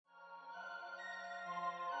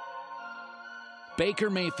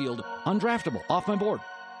Baker Mayfield, undraftable, off my board.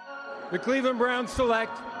 The Cleveland Browns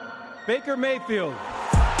select Baker Mayfield. What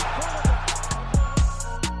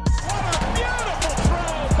a beautiful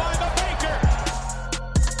throw by the Baker.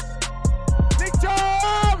 Big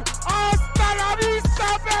Tom! Hasta la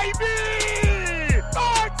vista, baby!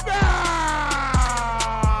 Touchdown!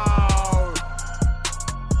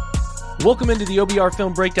 Welcome into the OBR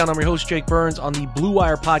Film Breakdown. I'm your host, Jake Burns, on the Blue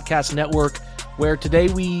Wire Podcast Network, where today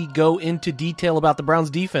we go into detail about the Browns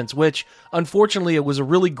defense, which unfortunately it was a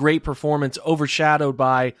really great performance overshadowed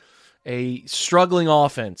by a struggling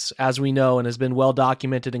offense, as we know, and has been well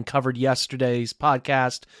documented and covered yesterday's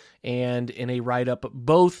podcast and in a write-up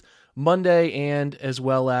both Monday and as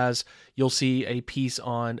well as you'll see a piece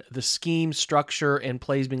on the scheme, structure, and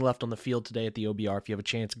plays being left on the field today at the OBR. If you have a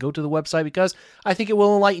chance, go to the website because I think it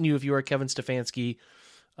will enlighten you if you are a Kevin Stephanson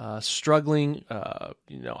struggling.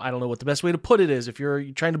 I don't know what the best way to put it is. If you're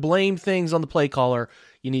trying to blame things on the play caller,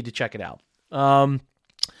 you need to check it out. So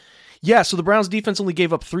the Browns defense only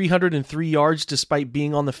gave up 303 yards despite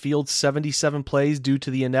being on the field 77 plays due to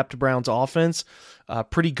the inept Browns offense.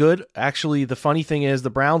 Pretty good. Actually, the funny thing is the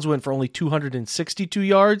Browns went for only 262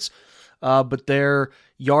 yards, but their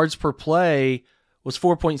yards per play was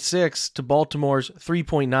 4.6 to Baltimore's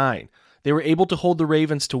 3.9. They were able to hold the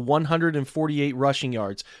Ravens to 148 rushing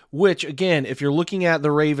yards, which, again, if you're looking at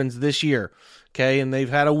the Ravens this year, okay, and they've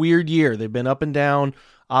had a weird year. They've been up and down,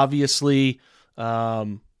 obviously.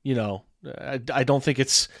 I don't think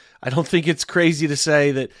it's crazy to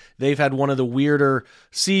say that they've had one of the weirder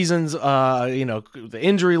seasons, the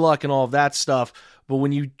injury luck and all of that stuff. But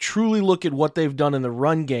when you truly look at what they've done in the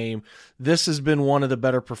run game, this has been one of the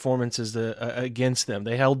better performances against them.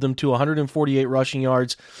 They held them to 148 rushing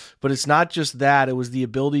yards, but it's not just that. It was the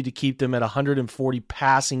ability to keep them at 140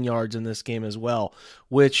 passing yards in this game as well,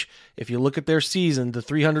 which, if you look at their season, the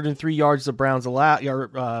 303 yards the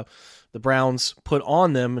Browns put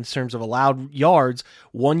on them in terms of allowed yards,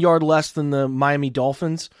 1 yard less than the Miami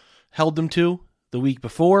Dolphins held them to the week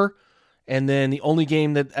before. And then the only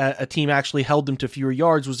game that a team actually held them to fewer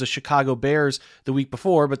yards was the Chicago Bears the week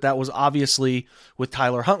before, but that was obviously with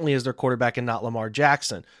Tyler Huntley as their quarterback and not Lamar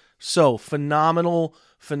Jackson. So phenomenal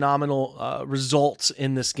results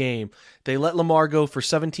in this game. They let Lamar go for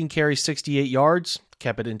 17 carries, 68 yards,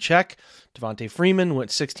 kept it in check. Devontae Freeman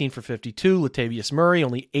went 16 for 52. Latavius Murray,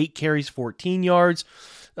 only 8 carries, 14 yards.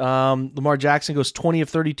 Lamar Jackson goes 20 of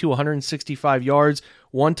 32, 165 yards,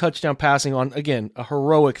 1 touchdown passing on, again, a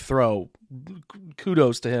heroic throw.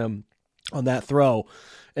 Kudos to him on that throw.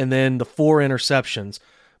 And then the 4 interceptions.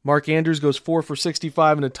 Mark Andrews goes 4 for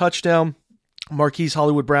 65 and a touchdown. Marquise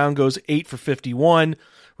Hollywood Brown goes 8 for 51.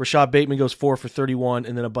 Rashad Bateman goes 4 for 31,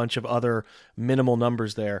 and then a bunch of other minimal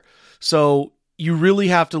numbers there. So you really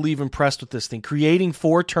have to leave impressed with this thing. Creating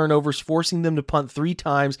 4 turnovers, forcing them to punt 3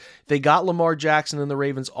 times. They got Lamar Jackson and the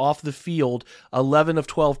Ravens off the field 11 of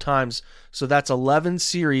 12 times. So that's 11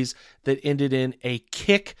 series that ended in a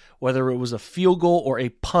kick, whether it was a field goal or a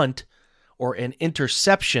punt or an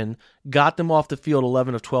interception, got them off the field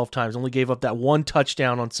 11 of 12 times. Only gave up that 1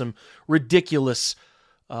 touchdown on some ridiculous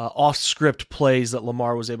off-script plays that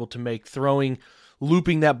Lamar was able to make,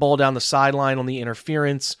 looping that ball down the sideline on the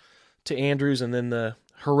interference to Andrews, and then the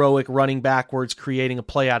heroic running backwards, creating a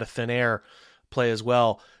play out of thin air play as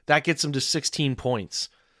well. That gets them to 16 points.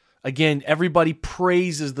 Again, everybody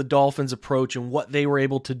praises the Dolphins' approach and what they were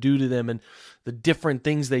able to do to them and the different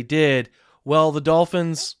things they did. Well, the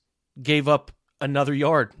Dolphins gave up another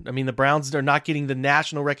yard. I mean, the Browns are not getting the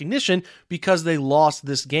national recognition because they lost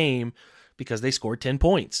this game because they scored 10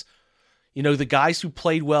 points. You know, the guys who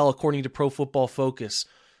played well, according to Pro Football Focus,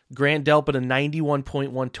 Grant Delpit, a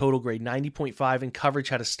 91.1 total grade, 90.5 in coverage,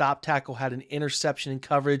 had a stop tackle, had an interception in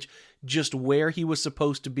coverage, just where he was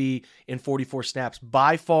supposed to be in 44 snaps.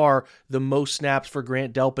 By far the most snaps for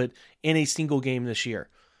Grant Delpit in a single game this year.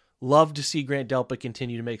 Love to see Grant Delpit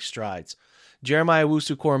continue to make strides. Jeremiah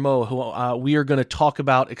Owusu-Koramoah, who we are going to talk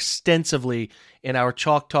about extensively in our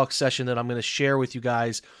Chalk Talk session that I'm going to share with you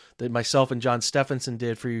guys, that myself and John Stephanson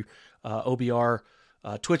did for you OBR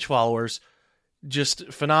Twitch followers.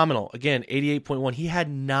 Just phenomenal. Again, 88.1. He had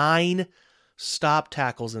 9 stop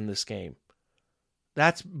tackles in this game.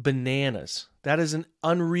 That's bananas. That is an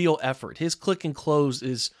unreal effort. His click and close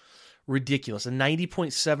is ridiculous. A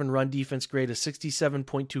 90.7 run defense grade, a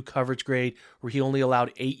 67.2 coverage grade, where he only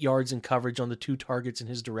allowed 8 yards in coverage on the 2 targets in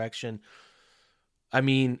his direction. I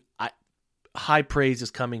mean, high praise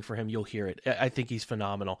is coming for him. You'll hear it. I think he's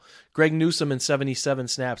phenomenal. Greg Newsome in 77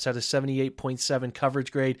 snaps had a 78.7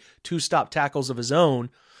 coverage grade, 2 stop tackles of his own,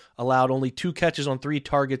 allowed only 2 catches on 3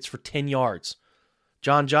 targets for 10 yards.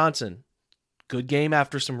 John Johnson, good game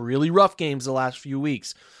after some really rough games the last few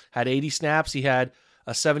weeks. Had 80 snaps. He had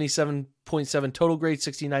a 77.7 total grade,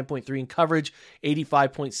 69.3 in coverage,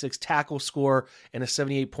 85.6 tackle score, and a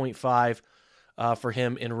 78.5 for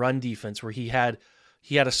him in run defense, where he had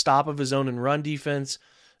a stop of his own in run defense.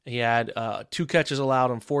 He had 2 catches allowed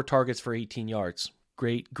on 4 targets for 18 yards.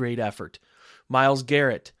 Great effort. Myles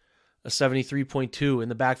Garrett, a 73.2 in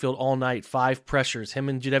the backfield all night, 5 pressures. Him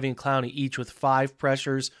and Jadeveon Clowney each with 5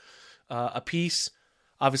 pressures apiece.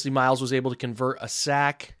 Obviously, Myles was able to convert a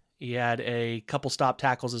sack. He had a couple stop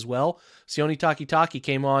tackles as well. Sione Takitaki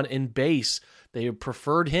came on in base. They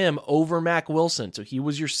preferred him over Mac Wilson, so he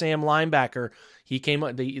was your Sam linebacker. He came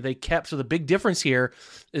on. They kept. So the big difference here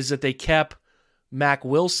is that they kept Mac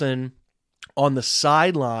Wilson on the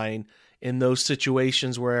sideline in those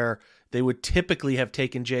situations where they would typically have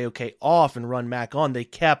taken JOK off and run Mac on. They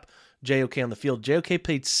kept JOK on the field. JOK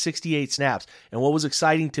played 68 snaps. And what was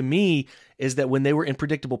exciting to me is that when they were in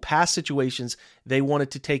predictable pass situations, they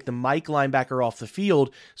wanted to take the Mike linebacker off the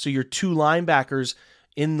field. So your 2 linebackers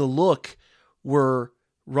in the look were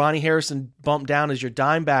Ronnie Harrison bumped down as your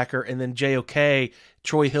dime backer, and then JOK,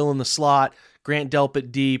 Troy Hill in the slot, Grant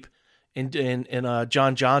Delpit deep, and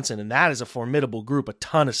John Johnson. And that is a formidable group, a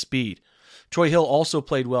ton of speed. Troy Hill also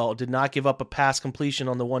played well, did not give up a pass completion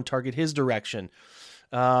on the one target his direction.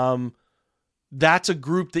 That's a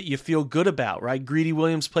group that you feel good about, right? Greedy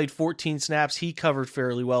Williams played 14 snaps. He covered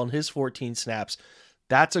fairly well in his 14 snaps.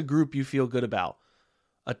 That's a group you feel good about.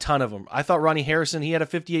 A ton of them. I thought Ronnie Harrison, he had a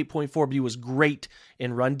 58.4, but he was great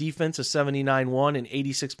in run defense, a 79.1 and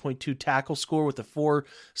 86.2 tackle score with the 4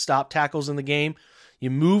 stop tackles in the game.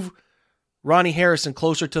 You move Ronnie Harrison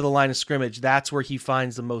closer to the line of scrimmage, that's where he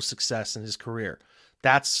finds the most success in his career.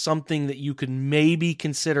 That's something that you could maybe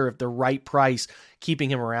consider at the right price, keeping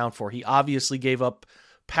him around for. He obviously gave up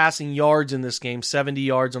passing yards in this game, 70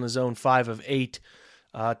 yards on his own, 5 of 8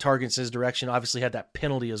 targets in his direction. Obviously had that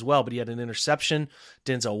penalty as well, but he had an interception.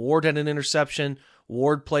 Denzel Ward had an interception.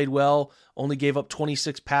 Ward played well, only gave up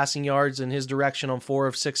 26 passing yards in his direction on 4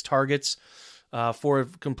 of 6 targets, 4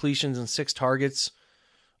 of completions and 6 targets.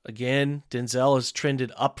 Again, Denzel has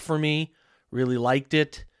trended up for me. Really liked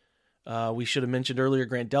it. We should have mentioned earlier,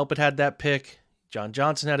 Grant Delpit had that pick. John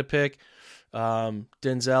Johnson had a pick.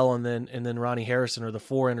 Denzel and then Ronnie Harrison are the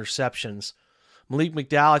 4 interceptions. Malik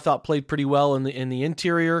McDowell, I thought, played pretty well in the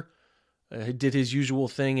interior. He did his usual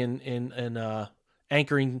thing in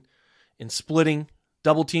anchoring and splitting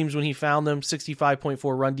double teams when he found them.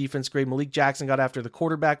 65.4 run defense grade. Malik Jackson got after the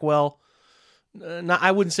quarterback well.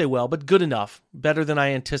 I wouldn't say well, but good enough. Better than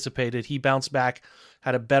I anticipated. He bounced back,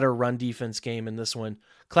 had a better run defense game in this one.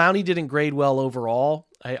 Clowney didn't grade well overall.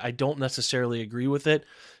 I don't necessarily agree with it.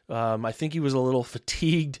 I think he was a little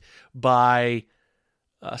fatigued by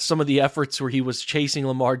some of the efforts where he was chasing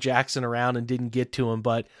Lamar Jackson around and didn't get to him,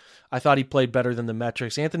 but I thought he played better than the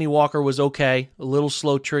metrics. Anthony Walker was okay, a little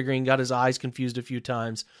slow triggering, got his eyes confused a few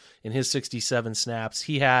times in his 67 snaps.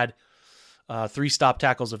 He had 3 stop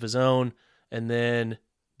tackles of his own, and then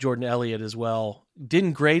Jordan Elliott as well.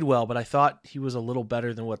 Didn't grade well, but I thought he was a little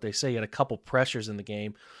better than what they say. He had a couple pressures in the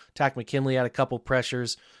game. Tack McKinley had a couple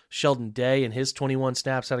pressures. Sheldon Day in his 21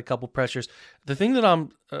 snaps had a couple pressures. The thing that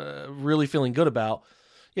I'm really feeling good about,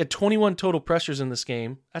 he had 21 total pressures in this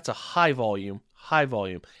game. That's a high volume,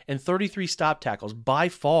 and 33 stop tackles. By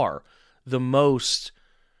far the most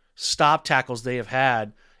stop tackles they have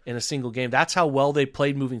had in a single game. That's how well they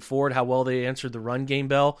played moving forward, how well they answered the run game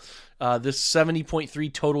bell. This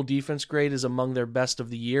 70.3 total defense grade is among their best of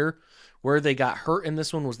the year. Where they got hurt in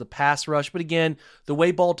this one was the pass rush. But again, the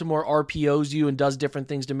way Baltimore RPOs you and does different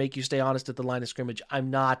things to make you stay honest at the line of scrimmage,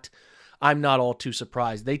 I'm not all too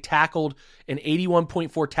surprised. They tackled an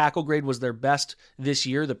 81.4 tackle grade was their best this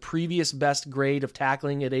year. The previous best grade of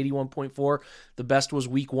tackling at 81.4, the best was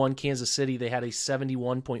week 1, Kansas City. They had a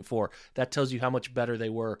 71.4. That tells you how much better they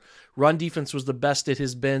were. Run defense was the best it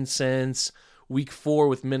has been since week 4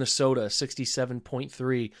 with Minnesota,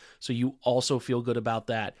 67.3. So you also feel good about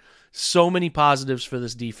that. So many positives for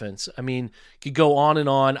this defense. I mean, could go on and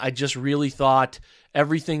on. I just really thought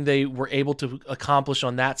everything they were able to accomplish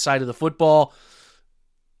on that side of the football,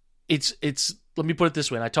 it's let me put it this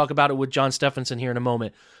way, and I talk about it with John Stephanson here in a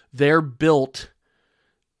moment. They're built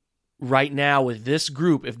right now with this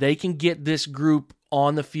group. If they can get this group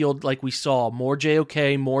on the field like we saw, more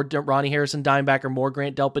JOK, more Ronnie Harrison dimebacker, more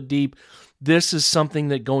Grant Delpit deep, this is something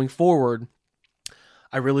that going forward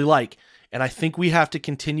I really like. And I think we have to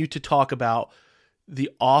continue to talk about the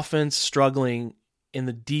offense struggling and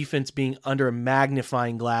the defense being under a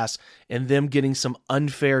magnifying glass and them getting some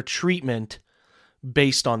unfair treatment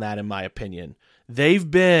based on that, in my opinion. They've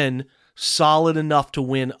been solid enough to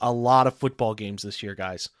win a lot of football games this year,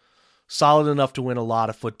 guys. Solid enough to win a lot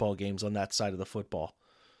of football games on that side of the football.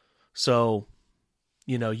 So,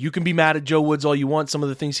 you can be mad at Joe Woods all you want. Some of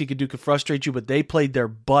the things he could do could frustrate you, but they played their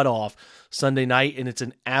butt off Sunday night, and it's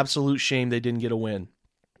an absolute shame they didn't get a win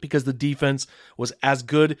because the defense was as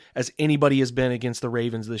good as anybody has been against the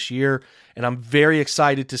Ravens this year, and I'm very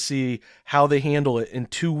excited to see how they handle it in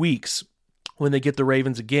 2 weeks when they get the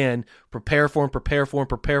Ravens again. Prepare for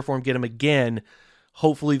them, get them again.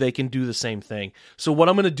 Hopefully they can do the same thing. So what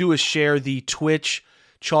I'm going to do is share the Twitch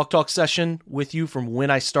Chalk Talk session with you from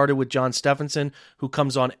when I started with John Stephanson, who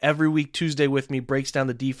comes on every week Tuesday with me, breaks down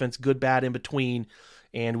the defense, good, bad, in between,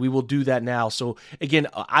 and we will do that now. So again,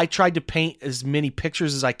 I tried to paint as many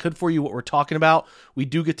pictures as I could for you what we're talking about. We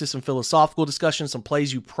do get to some philosophical discussions, some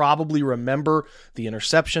plays you probably remember, the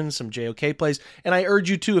interceptions, some JOK plays, and I urge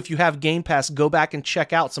you to, if you have Game Pass, go back and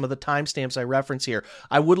check out some of the timestamps I reference here.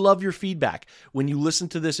 I would love your feedback. When you listen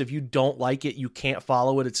to this, if you don't like it, you can't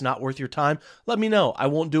follow it, it's not worth your time, let me know. I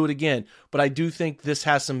won't do it again, but I do think this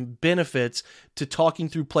has some benefits to talking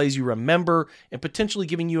through plays you remember and potentially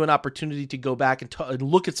giving you an opportunity to go back and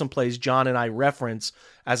look at some plays John and I reference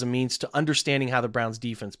as a means to understanding how the Browns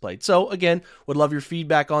defense played. So again, would love your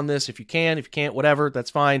feedback on this. If you can, if you can't, whatever, that's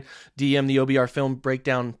fine. DM the OBR Film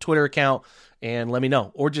Breakdown Twitter account and let me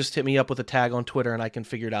know, or just hit me up with a tag on Twitter and I can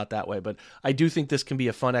figure it out that way. But I do think this can be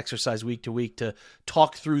a fun exercise week to week to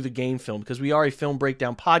talk through the game film because we are a film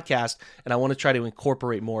breakdown podcast and I want to try to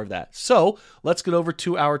incorporate more of that. So let's get over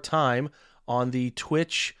to our time on the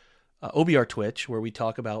Twitch, OBR Twitch, where we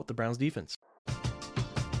talk about the Browns defense.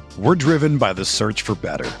 We're driven by the search for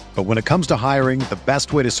better. But when it comes to hiring, the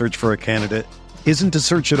best way to search for a candidate isn't to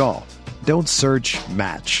search at all. Don't search,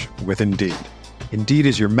 match with Indeed. Indeed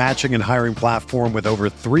is your matching and hiring platform with over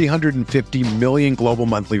 350 million global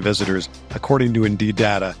monthly visitors, according to Indeed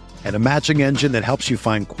data, and a matching engine that helps you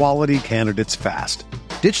find quality candidates fast.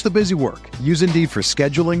 Ditch the busy work. Use Indeed for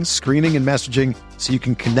scheduling, screening, and messaging so you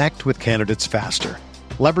can connect with candidates faster.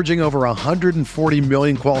 Leveraging over 140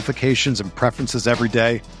 million qualifications and preferences every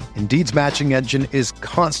day, Indeed's matching engine is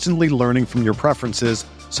constantly learning from your preferences,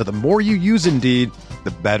 so the more you use Indeed,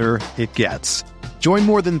 the better it gets. Join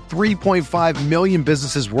more than 3.5 million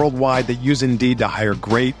businesses worldwide that use Indeed to hire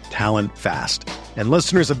great talent fast. And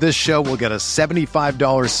listeners of this show will get a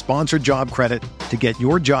 $75 sponsored job credit to get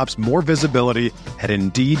your jobs more visibility at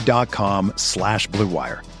Indeed.com/Blue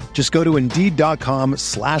Wire. Just go to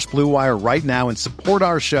Indeed.com/Blue Wire right now and support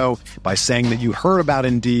our show by saying that you heard about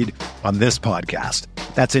Indeed on this podcast.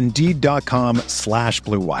 That's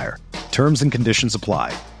Indeed.com/Blue Wire. Terms and conditions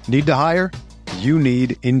apply. Need to hire? You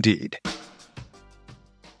need Indeed.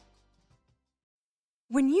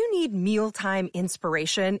 When you need mealtime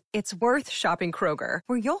inspiration, it's worth shopping Kroger,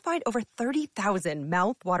 where you'll find over 30,000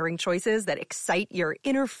 mouth-watering choices that excite your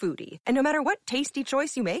inner foodie. And no matter what tasty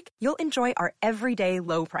choice you make, you'll enjoy our everyday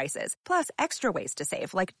low prices, plus extra ways to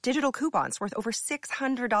save, like digital coupons worth over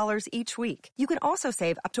 $600 each week. You can also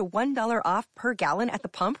save up to $1 off per gallon at the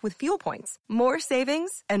pump with fuel points. More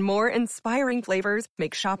savings and more inspiring flavors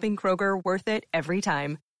make shopping Kroger worth it every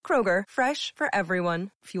time. Kroger, fresh for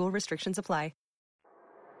everyone. Fuel restrictions apply.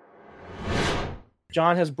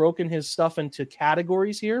 John has broken his stuff into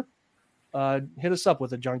categories here. Hit us up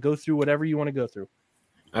with it, John. Go through whatever you want to go through.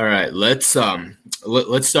 All right, let's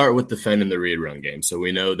start with defending the read run game. So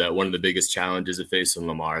we know that one of the biggest challenges of facing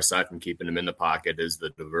Lamar, aside from keeping him in the pocket, is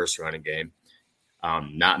the diverse running game.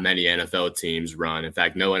 Not many NFL teams run. In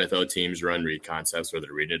fact, no NFL teams run read concepts where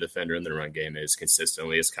they're reading a defender in the run game as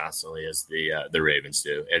consistently, as constantly as the Ravens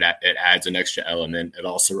do. It adds an extra element. It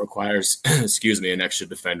also requires, an extra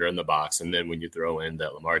defender in the box. And then when you throw in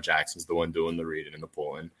that Lamar Jackson's the one doing the reading and the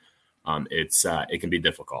pulling, it can be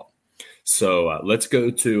difficult. So let's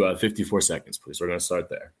go to 54 seconds, please. We're going to start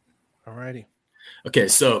there. All righty. Okay,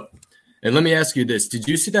 so – and let me ask you this. Did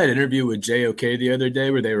you see that interview with JOK the other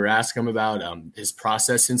day where they were asking him about his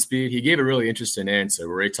processing speed? He gave a really interesting answer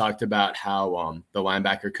where he talked about how the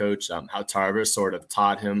linebacker coach, how Tarver sort of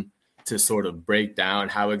taught him to sort of break down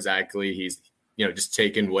how exactly he's, just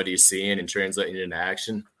taking what he's seeing and translating it into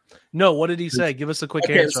action. No, what did he say? Give us a quick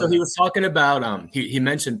answer. So he was talking about he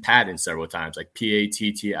mentioned padding several times, like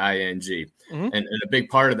PATTING. Mm-hmm. And a big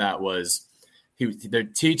part of that was they're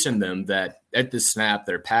teaching them that at the snap,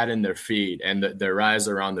 they're patting their feet and their eyes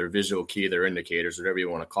are on their visual key, their indicators, whatever you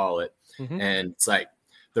want to call it. Mm-hmm. And it's like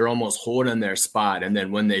they're almost holding their spot. And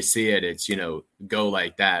then when they see it, it's, go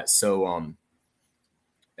like that. So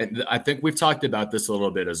And I think we've talked about this a little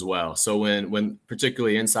bit as well. So when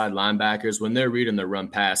particularly inside linebackers, when they're reading the run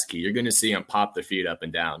pass key, you're going to see them pop their feet up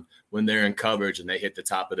and down. When they're in coverage and they hit the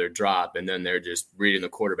top of their drop and then they're just reading the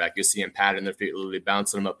quarterback, you see them patting their feet, literally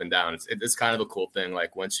bouncing them up and down. It's kind of a cool thing.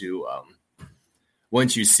 Like once you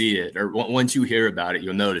see it or once you hear about it,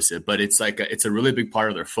 you'll notice it. But it's like it's a really big part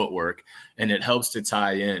of their footwork, and it helps to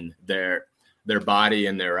tie in their body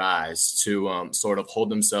and their eyes to sort of hold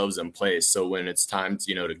themselves in place. So when it's time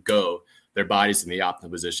to go, their body's in the optimal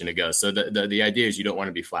position to go. So the idea is you don't want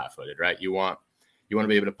to be flat-footed, right? You want to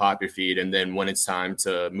be able to pop your feet. And then when it's time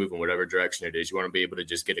to move in whatever direction it is, you want to be able to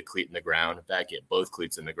just get a cleat in the ground, in fact, get both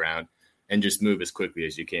cleats in the ground and just move as quickly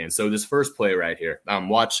as you can. So this first play right here,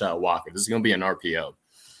 watch Walker. This is going to be an RPO.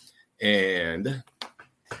 And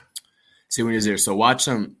see when he's there. So watch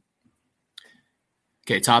him.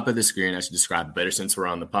 Okay, top of the screen, I should describe it better since we're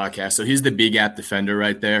on the podcast. So he's the B-gap defender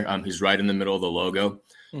right there. He's right in the middle of the logo.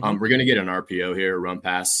 We're going to get an RPO here, a run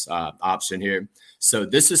pass option here. So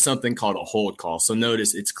this is something called a hold call. So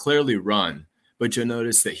notice it's clearly run, but you'll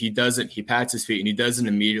notice that he pats his feet and he doesn't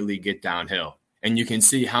immediately get downhill. And you can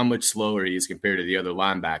see how much slower he is compared to the other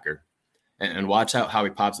linebacker. And watch out how he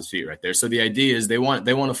pops his feet right there. So the idea is they want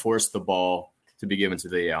to force the ball to be given to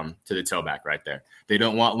the tailback right there. They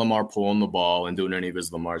don't want Lamar pulling the ball and doing any of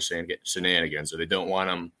his Lamar shenanigans, or they don't want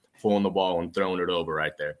him pulling the ball and throwing it over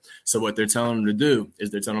right there. So what they're telling him to do is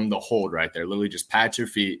they're telling him to hold right there. Literally just pat your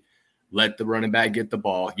feet, let the running back get the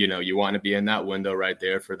ball. You want to be in that window right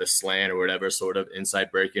there for the slant or whatever sort of inside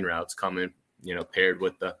breaking routes coming, paired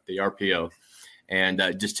with the RPO, and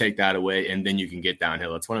just take that away, and then you can get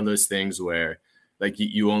downhill. It's one of those things where like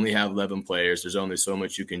you only have 11 players. There's only so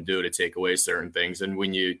much you can do to take away certain things. And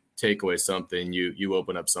when you take away something, you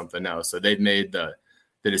open up something else. So they've made the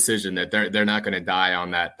decision that they're not going to die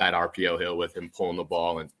on that RPO hill with him pulling the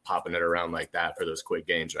ball and popping it around like that for those quick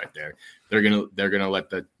gains right there. They're gonna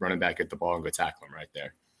let the running back get the ball and go tackle him right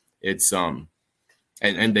there. It's and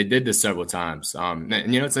they did this several times. And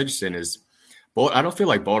what's interesting is I don't feel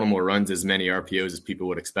like Baltimore runs as many RPOs as people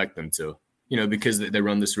would expect them to. Because they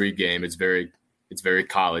run this read game. It's very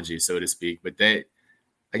collegey, so to speak. But they,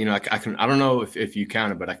 I don't know if you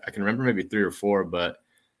counted, but I can remember maybe 3 or 4. But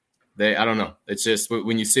I don't know. It's just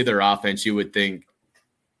when you see their offense, you would think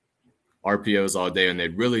RPOs all day, and they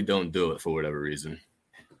really don't do it for whatever reason.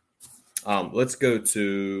 Let's go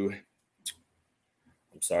to.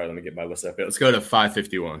 I'm sorry. Let me get my list up here. Let's go to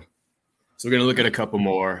 551. So we're gonna look at a couple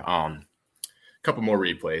more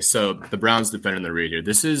replays. So the Browns defending the read here.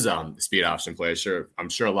 This is the speed option play. I'm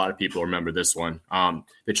sure a lot of people remember this one.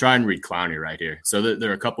 They try and read Clowney right here. So there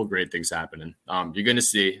are a couple great things happening. You're going to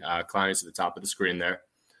see Clowney's at the top of the screen there.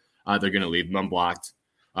 They're going to leave him unblocked.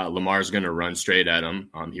 Lamar's going to run straight at him.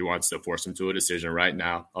 He wants to force him to a decision right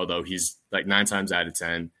now, although he's like 9 times out of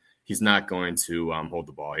 10, he's not going to hold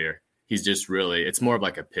the ball here. He's just it's more of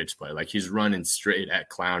like a pitch play. Like he's running straight at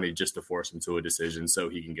Clowney just to force him to a decision so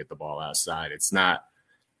he can get the ball outside. It's not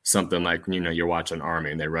something like, you're watching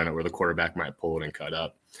Army and they run it where the quarterback might pull it and cut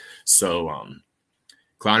up. So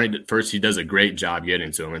Clowney, first, he does a great job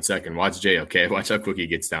getting to him. And second, watch JOK. Watch how quick he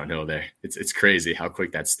gets downhill there. It's crazy how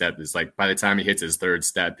quick that step is. Like by the time he hits his third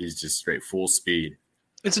step, he's just straight full speed.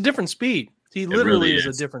 It's a different speed. He literally is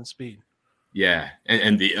a different speed. Yeah,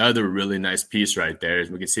 and the other really nice piece right there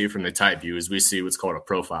is we can see from the tight view is we see what's called a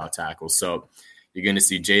profile tackle. So you're going to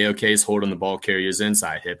see JOK's holding the ball carrier's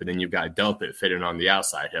inside hip, and then you've got Delpit fitting on the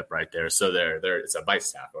outside hip right there. So it's a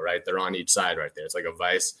vice tackle, right? They're on each side right there. It's like a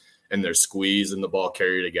vice, and they're squeezing the ball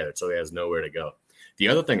carrier together so he has nowhere to go. The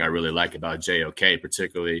other thing I really like about JOK,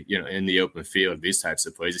 particularly in the open field, these types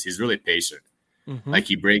of plays, is he's really patient. Mm-hmm. Like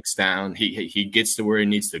he breaks down, he gets to where he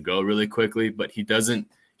needs to go really quickly, but he doesn't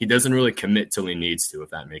really commit till he needs to, if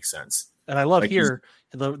that makes sense. And I love here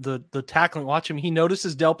the tackling. Watch him. He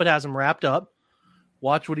notices Delpit has him wrapped up.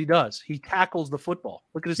 Watch what he does. He tackles the football.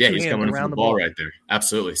 Look at his two hands coming around the ball right there.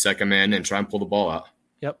 Absolutely. Second man and try and pull the ball out.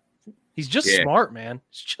 Yep. He's just smart, man.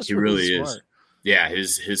 He really is. Yeah,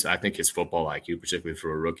 his I think his football IQ, particularly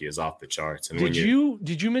for a rookie, is off the charts. And did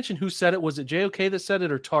you mention who said it? Was it JOK that said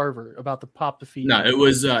it or Tarver about the pop the feet? No, it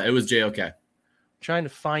was JOK. I'm trying to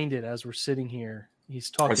find it as we're sitting here. He's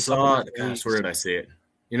talking. I saw it. Gosh, where did I see it?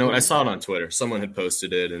 I saw it on Twitter. Someone had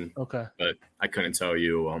posted it, but I couldn't tell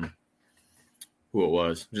you who it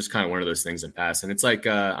was. Just kind of one of those things in passing. It's like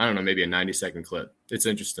I don't know, maybe a 90-second clip. It's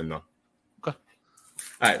interesting though. Okay.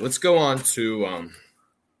 All right, let's go on to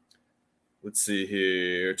let's see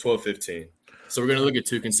here, 12-15. So we're gonna look at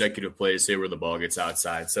 2 consecutive plays here where the ball gets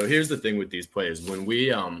outside. So here's the thing with these plays. When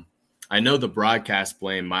we I know the broadcast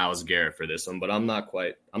blamed Myles Garrett for this one, but I'm not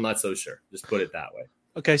so sure. Just put it that way.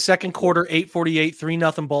 Okay, second quarter, 8:48,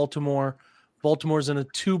 3-0 Baltimore. Baltimore's in a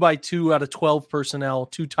 2-by-2 out of 12 personnel,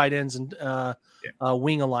 2 tight ends and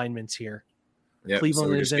wing alignments here. Yep.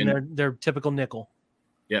 Cleveland is in their typical nickel.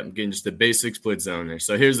 Yep, I'm getting just a basic split zone there.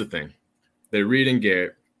 So here's the thing. They're reading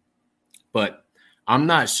Garrett, but I'm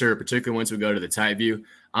not sure, particularly once we go to the tight view,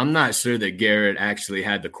 I'm not sure that Garrett actually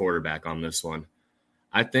had the quarterback on this one.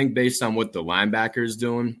 I think based on what the linebacker is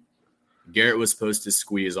doing, Garrett was supposed to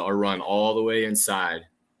squeeze or run all the way inside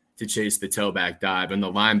to chase the tailback dive, and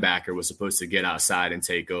the linebacker was supposed to get outside and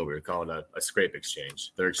take over. Called a scrape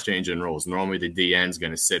exchange. They're exchanging roles. Normally the DN is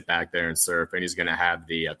going to sit back there and surf, and he's going to have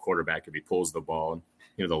the quarterback if he pulls the ball.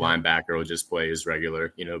 The linebacker will just play his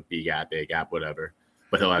regular, B gap, A gap, whatever.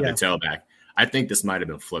 But he'll have the tailback. I think this might have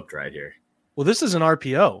been flipped right here. Well, this is an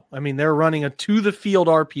RPO. I mean, they're running a to-the-field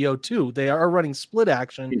RPO too. They are running split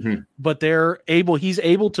action, but he's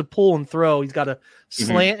able to pull and throw. He's got a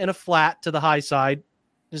slant and a flat to the high side.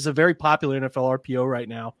 This is a very popular NFL RPO right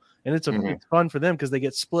now, and it's fun for them because they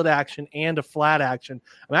get split action and a flat action.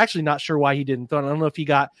 I'm actually not sure why he didn't throw it. I don't know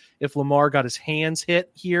if Lamar got his hands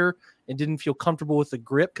hit here and didn't feel comfortable with the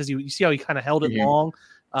grip because you see how he kind of held it long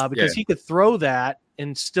because he could throw that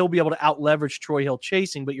and still be able to out-leverage Troy Hill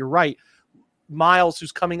chasing. But you're right. Miles,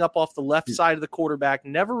 who's coming up off the left side of the quarterback,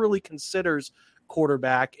 never really considers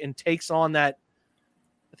quarterback and takes on that.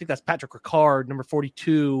 I think that's Patrick Ricard, number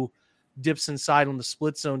 42, dips inside on the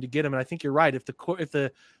split zone to get him. And I think you're right.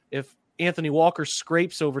 If Anthony Walker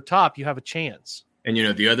scrapes over top, you have a chance. And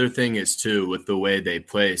the other thing is too with the way they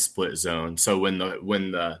play split zone. So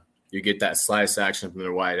when you get that slice action from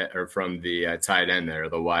the wide or from the tight end there,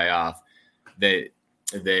 the Y off, they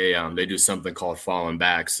do something called falling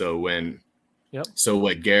back. So So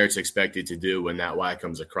what Garrett's expected to do when that Y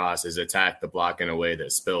comes across is attack the block in a way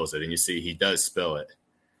that spills it. And you see he does spill it.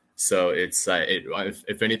 So it's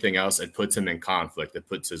if anything else, it puts him in conflict. It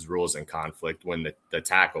puts his rules in conflict when the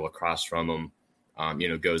tackle across from him,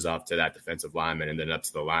 goes off to that defensive lineman and then up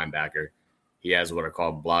to the linebacker. He has what are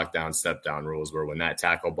called block down, step down rules, where when that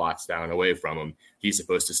tackle blocks down away from him, he's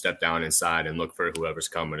supposed to step down inside and look for whoever's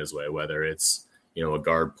coming his way, whether it's a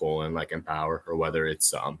guard pulling like in power, or whether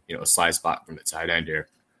it's a slide spot from the tight end here.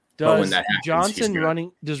 Does Johnson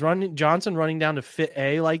running down to fit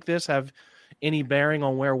A like this have any bearing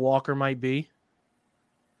on where Walker might be?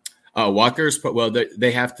 Walker's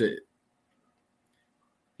they have to.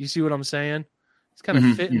 You see what I'm saying? It's kind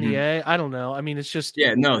of fit in the A. I don't know. I mean, it's just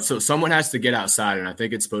So someone has to get outside, and I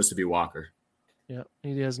think it's supposed to be Walker. Yeah,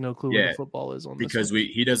 he has no clue where the football is on this because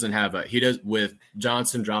he doesn't have with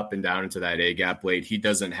Johnson dropping down into that A gap late. He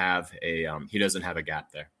doesn't have a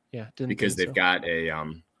gap there. Yeah, because they've got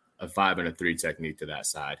a 5 and a 3 technique to that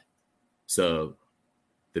side. So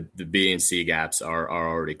the B and C gaps are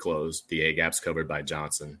already closed. The A gap's covered by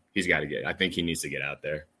Johnson. I think he needs to get out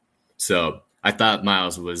there. So I thought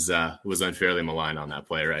Miles was unfairly maligned on that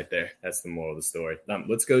play right there. That's the moral of the story.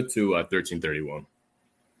 Let's go to 1331.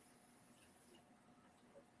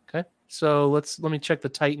 Okay, so let me check the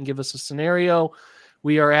tight and give us a scenario.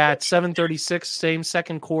 We are at 7:36, same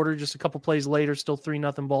second quarter, just a couple plays later, still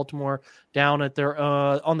 3-0 Baltimore down at their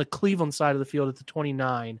on the Cleveland side of the field at the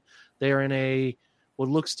 29. They are in what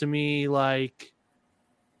looks to me like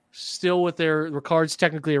still with their Ricard's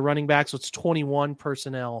technically a running back, so it's 21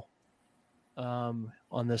 personnel on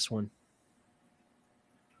this one.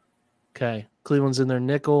 Okay, Cleveland's in their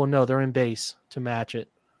nickel. No, they're in base to match it.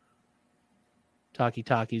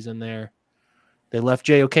 Taki's in there. They left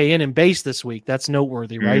JOK in base this week. That's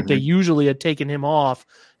noteworthy, right? Mm-hmm. They usually had taken him off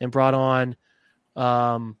and brought on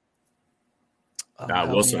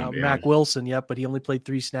Mac Wilson. Yep, but he only played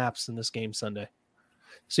 3 snaps in this game Sunday.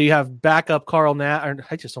 So you have backup Carl Nassib.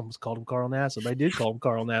 I just almost called him Carl Nassib. I did call him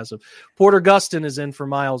Carl Nassib. Porter Gustin is in for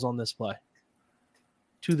Miles on this play.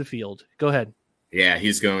 To the field. Go ahead. Yeah,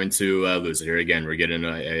 he's going to lose it here again. We're getting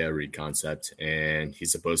a read concept, and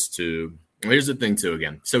he's supposed to. Here's the thing too.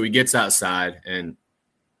 Again, so he gets outside, and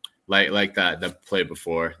like the play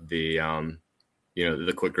before, the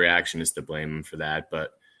quick reaction is to blame him for that.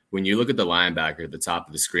 But when you look at the linebacker at the top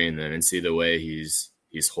of the screen, then and see the way he's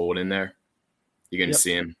holding there, you're going to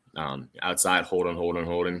see him outside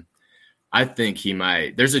holding. I think he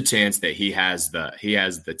might. There's a chance that he has the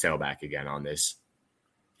tailback again on this.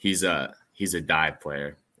 He's a dive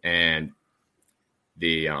player, and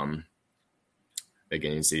the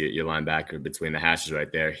again, you see your linebacker between the hashes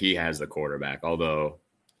right there. He has the quarterback. Although,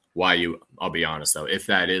 I'll be honest though, if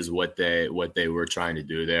that is what they were trying to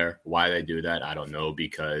do there, why they do that, I don't know.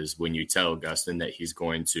 Because when you tell Gustin that he's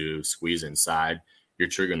going to squeeze inside, you're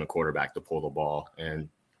triggering the quarterback to pull the ball, and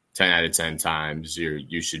 10 out of 10 times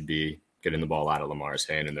you should be getting the ball out of Lamar's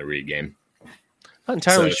hand in the read game. Not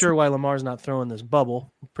entirely sure why Lamar's not throwing this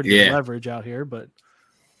bubble. Pretty good leverage out here, but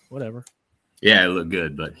whatever. Yeah, it looked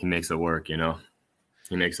good, but he makes it work,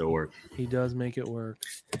 He makes it work. He does make it work.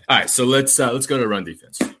 All right, so let's go to run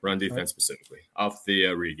defense. Run defense specifically off the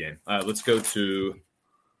Reed game. Let's go to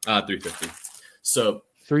 350. So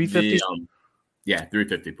 350.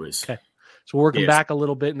 350, please. Okay. So we're working back a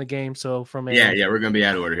little bit in the game. So from a we're going to be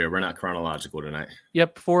out of order here. We're not chronological tonight.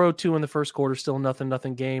 Yep, 4:02 in the first quarter. Still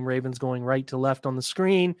nothing game. Ravens going right to left on the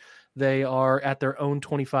screen. They are at their own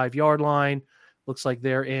 25-yard line. Looks like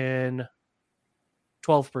they're in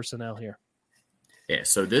 12 personnel here. Yeah,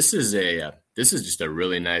 so this is just a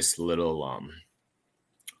really nice little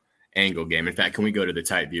angle game. In fact, can we go to the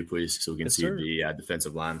tight view, please, so we can see the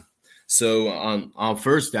defensive line? So on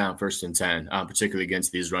first down, 1st and 10, particularly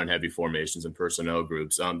against these run-heavy formations and personnel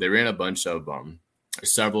groups, they ran a bunch of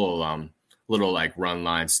several little like run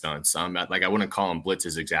line stunts. I wouldn't call them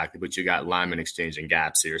blitzes exactly, but you got linemen exchanging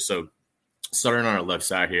gaps here. So starting on our left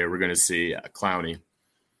side here, we're going to see Clowney.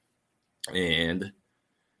 And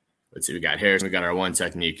let's see, we got Harris. We got our one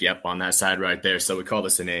technique. Yep, on that side right there. So we call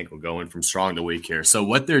this an angle, going from strong to weak here. So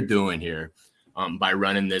what they're doing here, by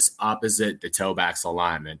running this opposite the tailback's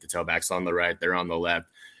alignment, the tailback's on the right, they're on the left,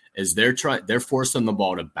 is they're forcing the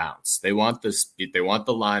ball to bounce. They want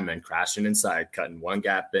the lineman crashing inside, cutting one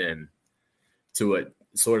gap in to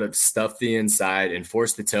sort of stuff the inside and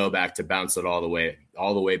force the tailback to bounce it all the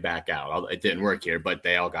way back out. It didn't work here, but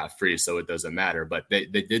they all got free, so it doesn't matter. But they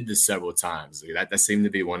did this several times. That seemed to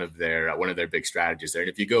be one of their big strategies there. And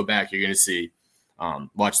if you go back, you're going to see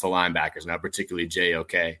watch the linebackers now, particularly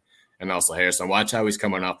JOK and also Harrison. Watch how he's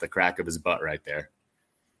coming off the crack of his butt right there,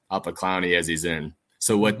 off of Clowney as he's in.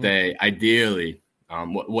 So what they ideally,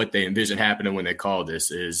 what they envision happening when they call this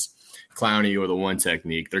is Clowney or the one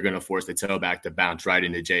technique. They're going to force the tailback to bounce right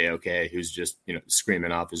into JOK, who's just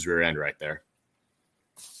screaming off his rear end right there.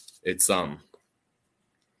 It's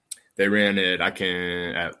they ran it. I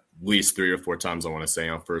can at least 3 or 4 times. I want to say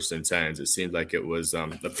on 1st and 10s. It seemed like it was a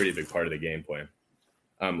pretty big part of the game plan.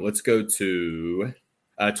 Let's go to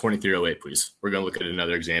 2308, please. We're going to look at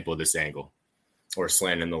another example of this angle or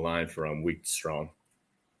slanting the line from weak to strong.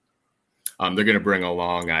 They're going to bring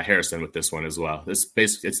along Harrison with this one as well. It's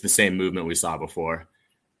the same movement we saw before,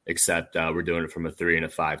 except we're doing it from a 3 and a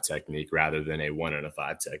 5 technique rather than a 1 and a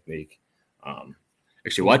 5 technique.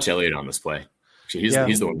 Actually, watch Elliott on this play. Actually,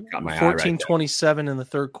 he's the one who got my eye right there. 14-27 in the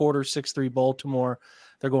third quarter, 6-3 Baltimore.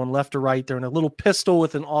 They're going left to right. They're in a little pistol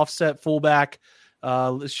with an offset fullback.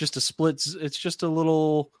 It's just a split. It's just a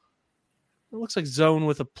little. It looks like zone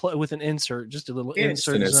with an insert, just a little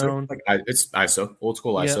insert zone. It's ISO, old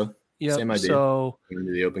school ISO. Yeah. Same idea. So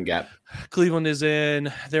into the open gap. Cleveland is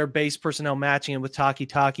in their base personnel matching it with Taki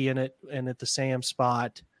in it and at the Sam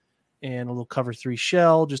spot, and a little cover 3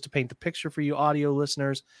 shell just to paint the picture for you audio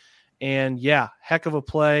listeners. And heck of a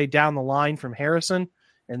play down the line from Harrison,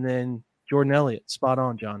 and then Jordan Elliott, spot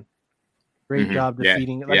on, John. Great job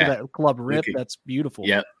defeating. Look at that club rip. That's beautiful.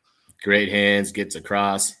 Yep. Great hands, gets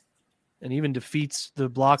across. And even defeats the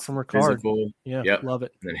block from Ricard. Physical. Yeah, love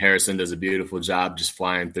it. And Harrison does a beautiful job just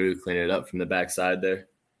flying through, cleaning it up from the backside there.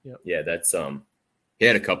 Yep. Yeah, that's he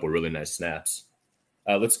had a couple really nice snaps.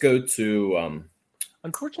 Let's go to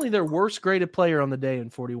unfortunately their worst graded player on the day in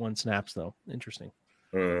 41 snaps, though. Interesting.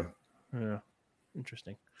 Yeah.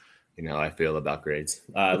 Interesting. You know how I feel about grades.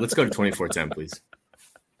 Let's go to 2410, please.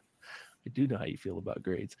 I do know how you feel about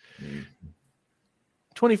grades.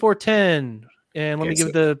 24-10. And let me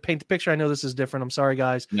paint the picture. I know this is different. I'm sorry,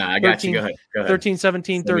 guys. No, I got you. Go ahead.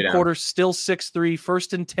 13-17, third quarter, still 6-3.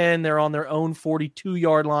 1st and 10. They're on their own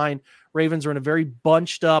 42-yard line. Ravens are in a very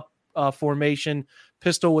bunched up formation.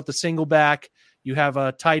 Pistol with the single back. You have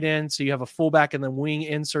a tight end, so you have a fullback and then wing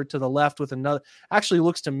insert to the left with another. Actually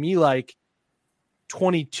looks to me like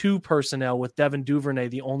 22 personnel with Devin Duvernay,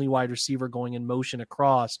 the only wide receiver going in motion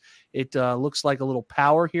across. It looks like a little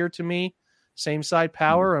power here to me. Same side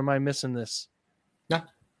power, or am I missing this? No.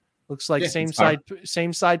 Looks like same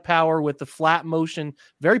side power with the flat motion.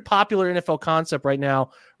 Very popular NFL concept right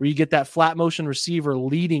now where you get that flat motion receiver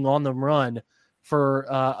leading on the run for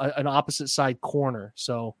an opposite side corner.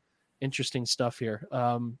 So interesting stuff here.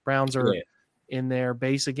 Browns are in their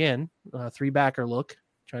base again, 3-backer look,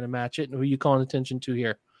 trying to match it. And who are you calling attention to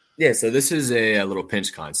here? Yeah, so this is a little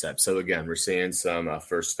pinch concept. So, again, we're seeing some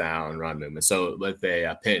first down run movement. So, with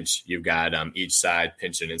a pinch, you've got each side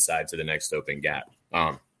pinching inside to the next open gap.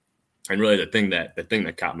 And really the thing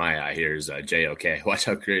that caught my eye here is JOK. Watch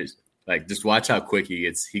how crazy, just watch how quick he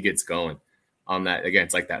gets going on that. Again,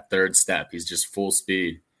 it's like that third step. He's just full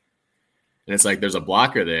speed. And it's like there's a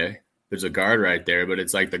blocker there, there's a guard right there, but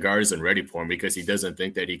it's like the guard isn't ready for him because he doesn't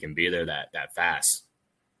think that he can be there that fast.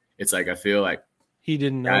 It's like I feel like he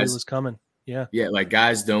didn't know he was coming. Yeah. Yeah, like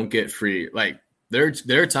guys don't get free. Like there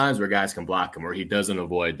are times where guys can block him, or he doesn't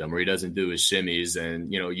avoid them, or he doesn't do his shimmies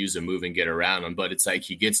and, use a move and get around them. But it's like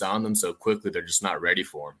he gets on them so quickly they're just not ready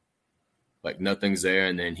for him. Like nothing's there,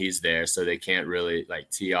 and then he's there, so they can't really like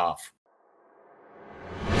tee off.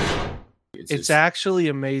 It's actually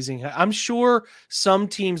amazing. I'm sure some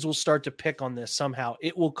teams will start to pick on this somehow.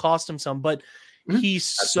 It will cost him some, but he's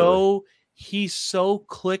so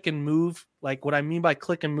click and move. Like what I mean by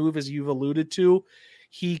click and move, as you've alluded to,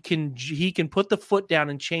 he can put the foot down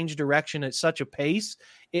and change direction at such a pace.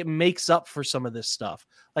 It makes up for some of this stuff.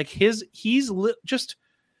 Like just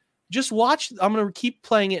watch. I'm going to keep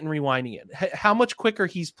playing it and rewinding it. How much quicker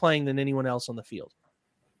he's playing than anyone else on the field.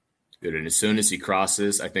 Good. And as soon as he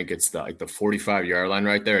crosses, I think it's the 45-yard line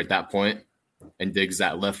right there at that point, and digs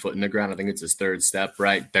that left foot in the ground. I think it's his third step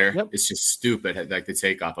right there. Yep. It's just stupid, like the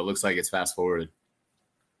takeoff. It looks like it's fast forwarded.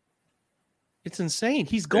 It's insane.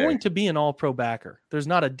 He's going to be an all-pro backer. There's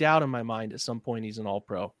not a doubt in my mind at some point he's an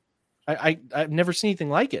all-pro. I've never seen anything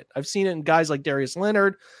like it. I've seen it in guys like Darius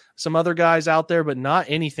Leonard, some other guys out there, but not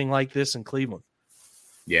anything like this in Cleveland.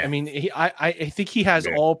 Yeah. I mean, I think he has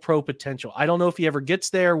all-pro potential. I don't know if he ever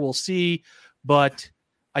gets there. We'll see. But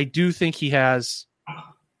I do think he has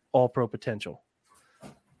all-pro potential.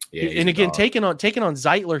 Yeah, and again, taking on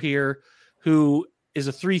Zeitler here, who is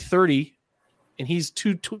a 330, and he's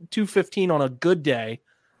 215 on a good day.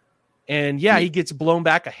 And he gets blown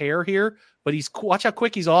back a hair here, but watch how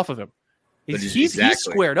quick he's off of him. He's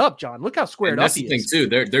squared up, John. Look how squared up he is. That's the thing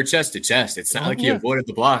too. They're chest to chest. It's not like he avoided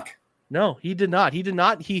the block. No, he did not.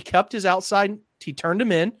 He kept his outside. He turned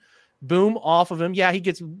him in. Boom, off of him. Yeah, he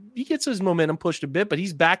gets his momentum pushed a bit, but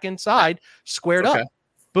he's back inside, squared up.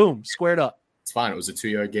 Boom, squared up. It's fine. It was a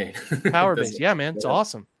 2-yard gain. Power base. Yeah, man. It's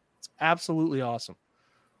awesome. It's absolutely awesome.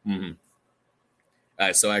 Mm-hmm. All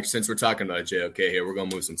right, so since we're talking about JOK here, we're going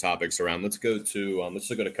to move some topics around. Let's go to let's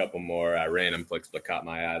look at a couple more random clicks that caught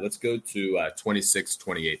my eye. Let's go to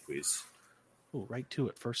 26-28, please. Oh, right to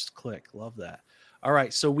it. First click. Love that. All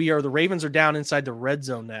right, so the Ravens are down inside the red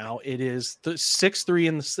zone now. It is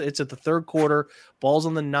 6-3 it's at the third quarter. Ball's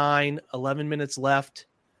on the 9, 11 minutes left.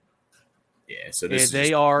 Yeah, so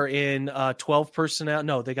they are in 12 personnel.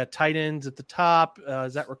 No, they got tight ends at the top.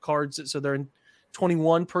 Is that Ricard's? So they're in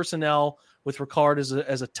 21 personnel with Ricard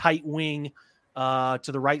as a tight wing to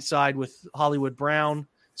the right side with Hollywood Brown.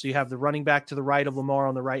 So you have the running back to the right of Lamar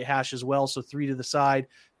on the right hash as well. So 3 to the side,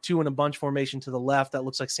 2 in a bunch formation to the left. That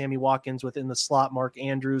looks like Sammy Watkins within the slot, Mark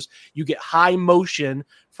Andrews. You get high motion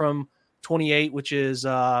from 28, which is,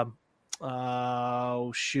 should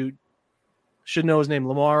know his name,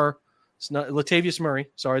 Lamar. It's not Latavius Murray.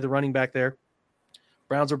 Sorry, the running back there.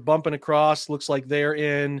 Browns are bumping across. Looks like they're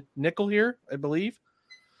in nickel here, I believe.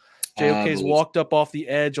 JOK's walked up off the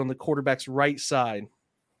edge on the quarterback's right side.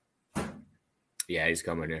 Yeah, he's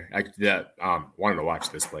coming here. I wanted to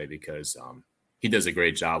watch this play because he does a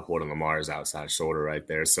great job holding Lamar's outside shoulder right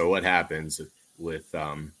there. So what happens with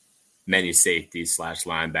many safeties /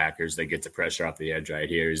 linebackers that get the pressure off the edge right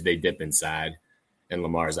here is they dip inside, and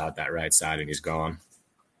Lamar's out that right side, and he's gone.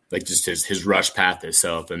 Like just his rush path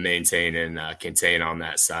itself and maintain and contain on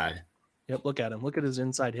that side. Yep, look at him. Look at his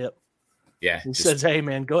inside hip. Yeah. He says, hey,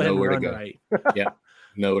 man, go ahead and run right. Yeah,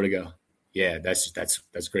 nowhere to go. Yeah, that's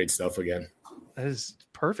great stuff again. That is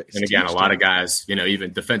perfect. And again, a lot of guys,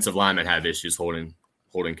 even defensive linemen have issues holding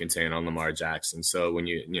contain on Lamar Jackson. So when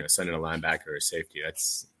you send in a linebacker or a safety,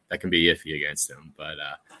 that can be iffy against him. But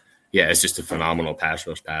it's just a phenomenal pass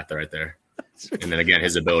rush path right there. And then again,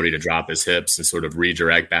 his ability to drop his hips and sort of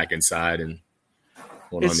redirect back inside and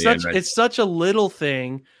it's such a little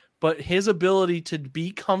thing, but his ability to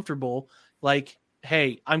be comfortable, like,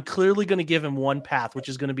 hey, I'm clearly going to give him one path, which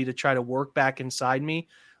is going to be to try to work back inside me.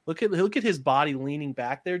 Look at his body leaning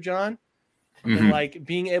back there, John, and like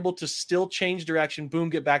being able to still change direction, boom,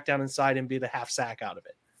 get back down inside and be the half sack out of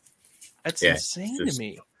it. That's insane to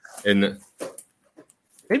me.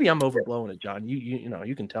 Maybe I'm overblowing it, John.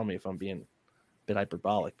 You can tell me if I'm being a bit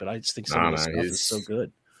hyperbolic, but I just think some of this stuff is so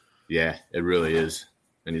good. Yeah, it really is.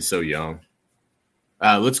 And he's so young.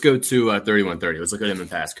 Let's go to 31-30. Let's look at him in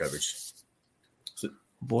pass coverage. So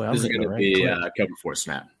this is going to be cover 4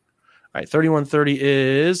 snap. All right, 31-30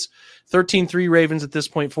 is 13-3 Ravens at this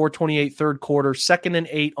point, 4:28 third quarter, 2nd and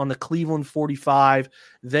 8 on the Cleveland 45.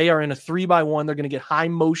 They are in a 3-by-1. They're going to get high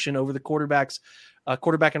motion over the quarterback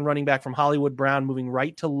and running back from Hollywood Brown, moving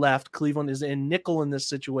right to left. Cleveland is in nickel in this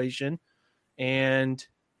situation, and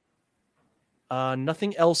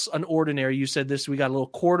nothing else unordinary. You said this. We got a little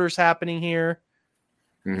quarters happening here.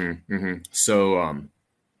 So, all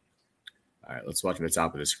right, let's watch from the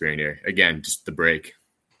top of the screen here. Again, just the break.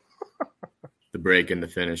 The break and the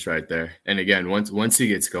finish right there. And again, once he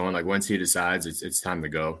gets going, like once he decides it's time to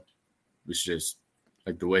go, it's just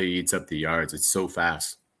like the way he eats up the yards. It's so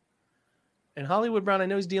fast. And Hollywood Brown, I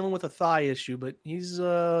know he's dealing with a thigh issue, but he's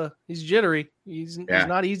jittery. He's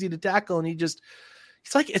not easy to tackle, and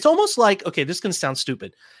it's almost like, okay, this is gonna sound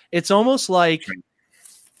stupid. It's almost like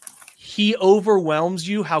he overwhelms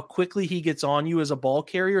you how quickly he gets on you as a ball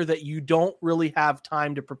carrier that you don't really have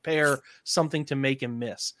time to prepare something to make him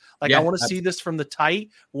miss. Like, I want to see this from the tight.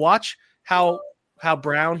 Watch how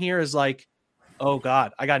Brown here is like, oh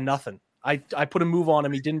God, I got nothing. I put a move on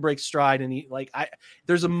him. He didn't break stride. And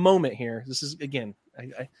there's a moment here. This is again,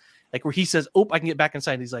 I like where he says, oh, I can get back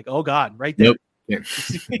inside. And he's like, oh God, right there. Nope.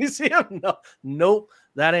 You see him? Nope.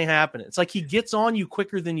 That ain't happening. It's like he gets on you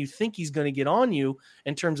quicker than you think he's going to get on you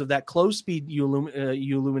in terms of that close speed you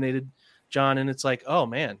illuminated, John. And it's like, oh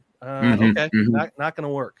man, okay, not going to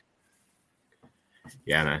work.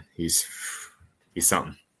 Yeah, man, he's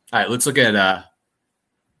something. All right, let's look at. I'll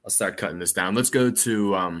start cutting this down. Let's go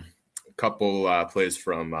to a couple plays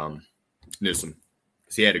from Newsome,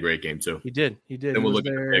 because he had a great game too. He did. Then we'll look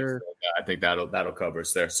at the picks. I think that'll cover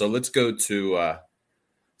us there. So let's go to.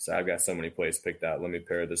 So I've got so many plays picked out. Let me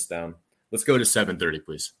pare this down. Let's go to 7:30,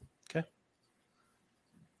 please. Okay.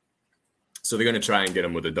 So they're going to try and get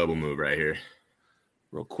him with a double move right here.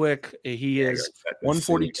 Real quick, he is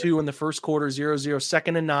 142 in the first quarter, 0-0,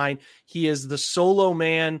 second and 9. He is the solo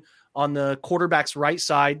man on the quarterback's right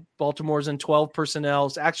side. Baltimore's in 12 personnel.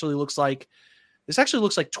 This actually looks like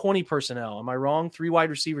 20 personnel. Am I wrong? 3 wide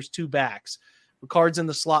receivers, 2 backs. Ricard's in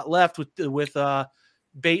the slot left with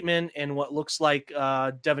Bateman and what looks like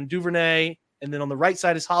Devin Duvernay. And then on the right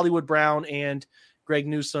side is Hollywood Brown and Greg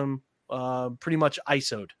Newsome, pretty much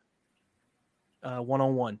ISO'd.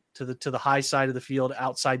 1-on-1 to the high side of the field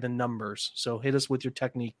outside the numbers. So hit us with your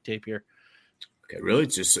technique tape here. Okay, really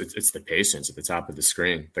it's the patience at the top of the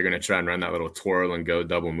screen. They're going to try and run that little twirl and go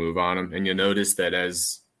double move on him. And you'll notice that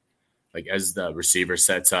as the receiver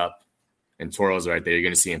sets up and twirls right there, you're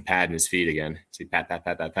going to see him patting his feet again. See pat,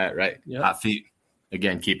 right? Yep. Hot feet.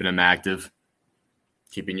 Again, keeping them active,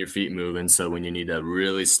 keeping your feet moving. So when you need to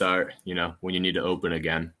really start, when you need to open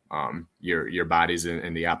again, your body's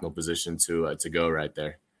in the optimal position to go right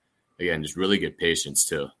there. Again, just really good patience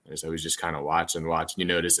too. As I was just kind of watching. You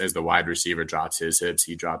notice as the wide receiver drops his hips,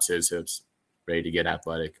 he drops his hips, ready to get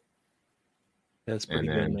athletic. That's pretty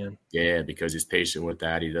good, man. Yeah, because he's patient with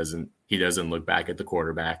that. He doesn't look back at the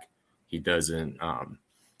quarterback. He doesn't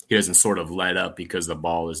sort of let up because the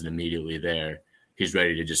ball isn't immediately there. He's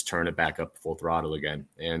ready to just turn it back up full throttle again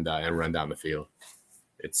and run down the field.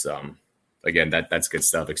 It's again, that's good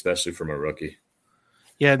stuff, especially from a rookie.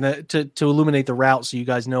 Yeah, and to illuminate the route so you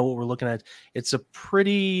guys know what we're looking at, it's a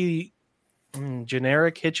pretty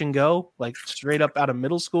generic hitch and go, like straight up out of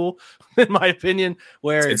middle school, in my opinion.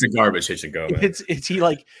 Where it's a garbage hitch and go. Man.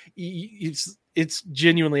 It's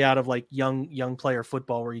genuinely out of like young player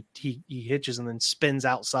football where he hitches and then spins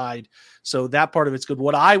outside. So that part of it's good.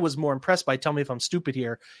 What I was more impressed by, tell me if I'm stupid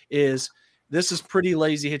here, is this is pretty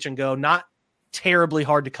lazy hitch and go, not terribly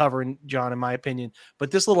hard to cover, John, in my opinion.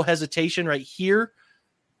 But this little hesitation right here,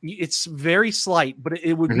 it's very slight, but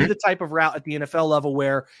it would be the type of route at the NFL level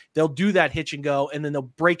where they'll do that hitch and go and then they'll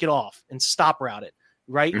break it off and stop route it.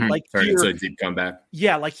 Right? Like it's a deep comeback.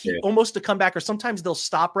 Yeah, like almost a comeback, or sometimes they'll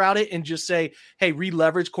stop route it and just say, hey, read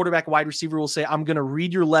leverage. Quarterback, wide receiver will say, I'm going to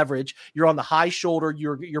read your leverage. You're on the high shoulder.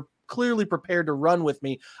 You're clearly prepared to run with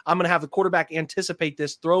me. I'm going to have the quarterback anticipate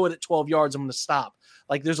this, throw it at 12 yards. I'm going to stop.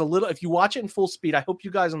 Like there's a little, if you watch it in full speed, I hope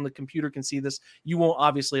you guys on the computer can see this. You won't,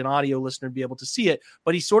 obviously, an audio listener, be able to see it,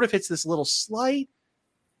 but he sort of hits this little slight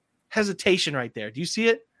hesitation right there. Do you see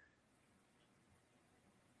it?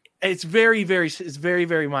 It's very,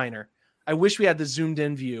 very minor. I wish we had the zoomed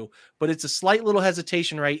in view, but it's a slight little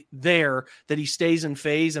hesitation right there that he stays in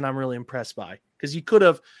phase, and I'm really impressed by, because he could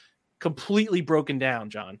have completely broken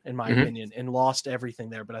down, John, in my opinion, and lost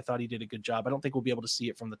everything there, but I thought he did a good job. I don't think we'll be able to see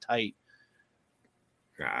it from the tight.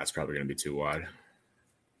 It's probably going to be too wide.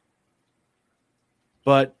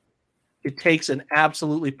 But it takes an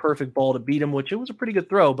absolutely perfect ball to beat him, which it was a pretty good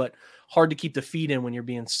throw, but hard to keep the feet in when you're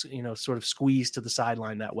being, sort of squeezed to the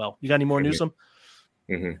sideline that well. You got any more, Newsome?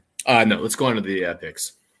 No, let's go on to the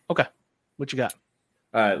picks. Okay. What you got?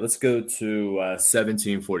 All right, let's go to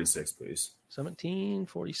 1746, please.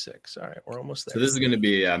 1746. All right, we're almost there. So this is going to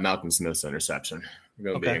be Malcolm Smith's interception.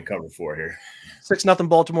 We're going to be in cover 4 here. 6-0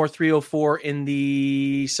 Baltimore, 3:04 in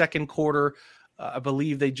the second quarter. I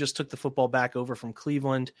believe they just took the football back over from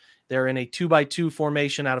Cleveland. They're in a 2-by-2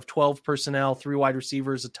 formation out of 12 personnel, 3 wide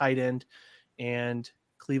receivers, a tight end, and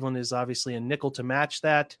Cleveland is obviously a nickel to match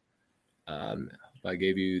that. I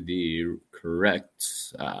gave you the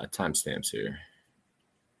correct timestamps here.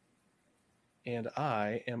 And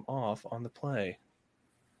I am off on the play.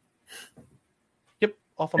 Yep,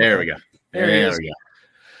 off on there the play. We go. There we go.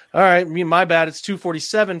 All right, my bad. It's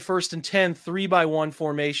 247, 1st and 10, 3-by-1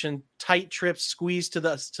 formation, tight trips, squeeze to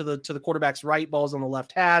the quarterback's right, balls on the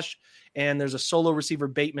left hash, and there's a solo receiver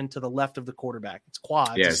Bateman to the left of the quarterback. It's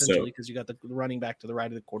quads essentially because you got the running back to the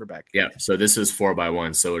right of the quarterback. Yeah, so this is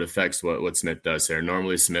 4-by-1, so it affects what Smith does here.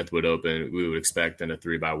 Normally Smith would open, we would expect in a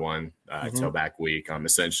 3-by-1 tailback week.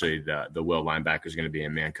 Essentially the will linebacker is going to be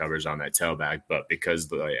in man coverage on that tailback, but because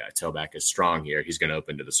the tailback is strong here, he's going to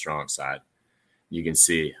open to the strong side. You can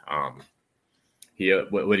see so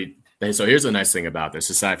here's the nice thing about this,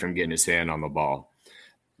 aside from getting his hand on the ball.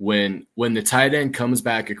 When the tight end comes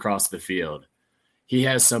back across the field, he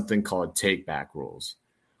has something called take back rules.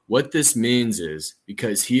 What this means is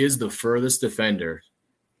because he is the furthest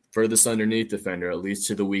underneath defender, at least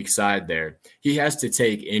to the weak side there, he has to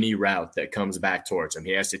take any route that comes back towards him.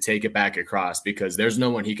 He has to take it back across because there's no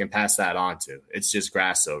one he can pass that on to. It's just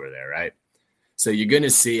grass over there, right? So you're going to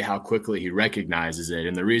see how quickly he recognizes it.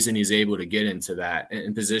 And the reason he's able to get into that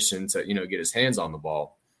in position to, get his hands on the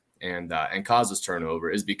ball and causes turnover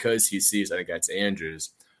is because he sees, I think that's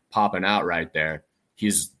Andrews, popping out right there.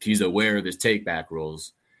 He's aware of his take back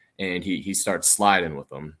rules and he starts sliding with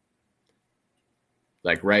them.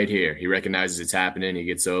 Like right here, he recognizes it's happening. He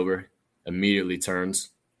gets over, immediately turns.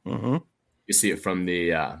 Mm-hmm. You see it from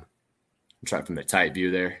the tight view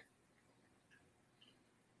there.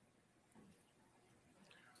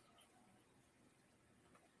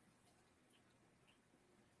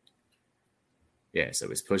 Yeah, so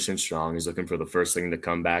he's pushing strong. He's looking for the first thing to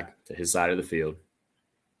come back to his side of the field.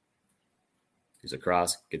 He's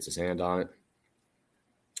across, gets his hand on it.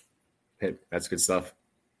 Hey, that's good stuff.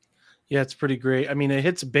 Yeah, it's pretty great. I mean, it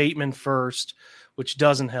hits Bateman first, which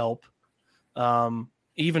doesn't help. Though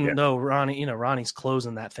Ronnie's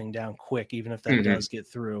closing that thing down quick, even if that does get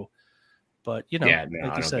through. But, I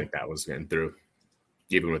don't think that was getting through,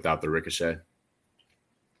 even without the ricochet.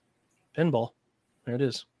 Pinball. There it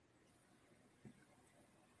is.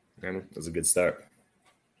 That was a good start.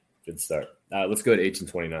 Good start. Let's go to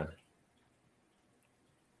 1829.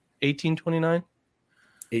 1829?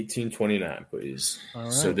 1829, please. All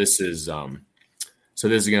right. So this is going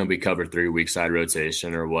to be covered 3 week side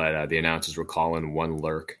rotation, or what the announcers were calling one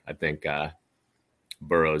lurk. I think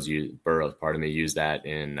Burrows used that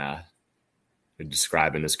in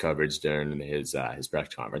describing this coverage during his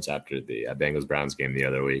press conference after the Bengals-Browns game the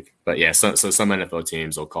other week. But yeah, so some NFL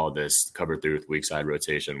teams will call this cover 3 with weak side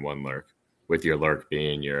rotation one lurk, with your lurk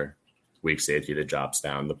being your weak safety that drops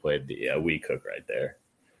down to play the weak hook right there.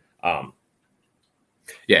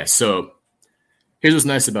 So here's what's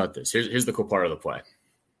nice about this. Here's the cool part of the play.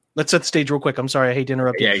 Let's set the stage real quick. I'm sorry, I hate to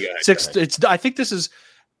interrupt you. Yeah, go ahead. I think this is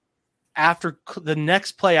after the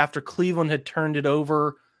next play after Cleveland had turned it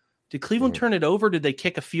over. Did Cleveland turn it over? Did they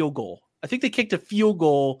kick a field goal? I think they kicked a field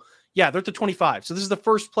goal. Yeah, they're at the 25. So this is the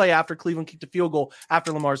first play after Cleveland kicked a field goal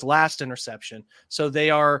after Lamar's last interception. So they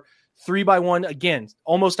are 3-by-1 again,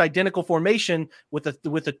 almost identical formation with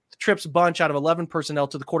the trips bunch out of 11 personnel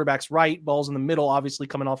to the quarterback's right, balls in the middle, obviously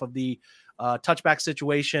coming off of the touchback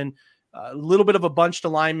situation. A little bit of a bunched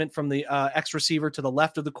alignment from the X receiver to the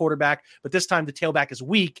left of the quarterback, but this time the tailback is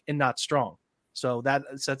weak and not strong. So that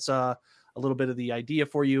sets a little bit of the idea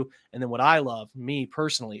for you. And then what I love, me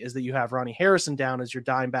personally, is that you have Ronnie Harrison down as your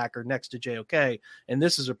dime backer next to JOK. And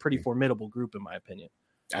this is a pretty formidable group, in my opinion.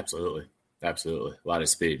 Absolutely. A lot of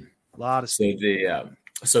speed.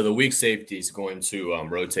 So the weak safety is going to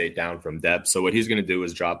rotate down from depth. So what he's going to do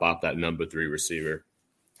is drop off that number 3 receiver,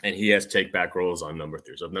 and he has take back rolls on number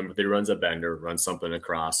 3. So if number 3 runs a bender, runs something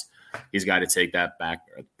across, he's got to take that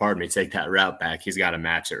route back. He's got to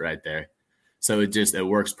match it right there. So it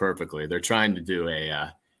works perfectly. They're trying to do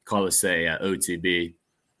a OTB,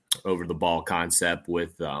 over the ball concept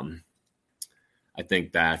with I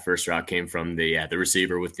think that first route came from the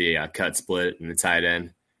receiver with the cut split and the tight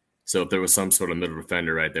end. So if there was some sort of middle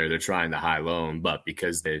defender right there, they're trying to high low him, but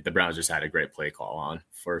because the Browns just had a great play call on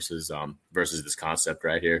versus this concept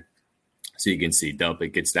right here. So you can see dump, it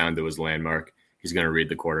gets down to his landmark. He's going to read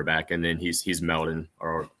the quarterback, and then he's melting,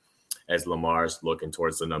 or as Lamar's looking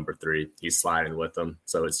towards the number 3, he's sliding with them.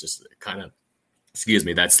 So it's just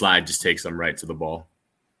that slide just takes him right to the ball.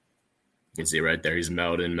 You can see right there, he's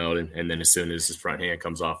melting, and then as soon as his front hand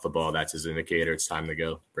comes off the ball, that's his indicator. It's time to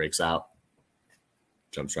go. Breaks out.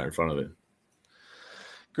 Jumps right in front of it.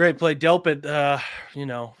 Great play. Delpit,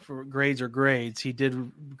 for grades are grades. He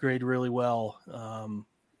did grade really well,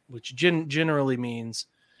 which generally means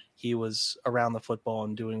he was around the football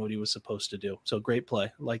and doing what he was supposed to do. So great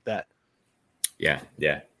play. Like that. Yeah.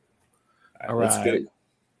 All Let's right.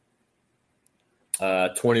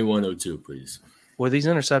 go. 2102, please. Well, these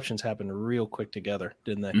interceptions happened real quick together,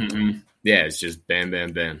 didn't they? Mm-hmm. Yeah, it's just bam,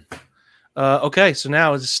 bam, bam. Okay, so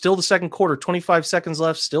now it's still the second quarter, 25 seconds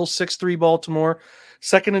left, still 6-3 Baltimore.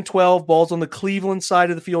 2nd and 12, balls on the Cleveland side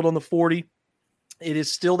of the field on the 40. It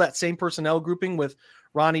is still that same personnel grouping with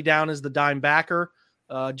Ronnie down as the dime backer,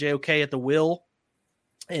 JOK at the will.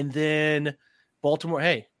 And then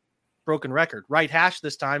Baltimore, broken record. Right hash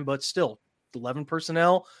this time, but still 11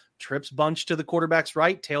 personnel, trips bunch to the quarterback's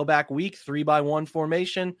right, tailback weak, 3-by-1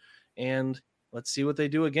 formation, and let's see what they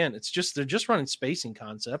do again. They're just running spacing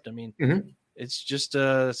concept. I mean, It's just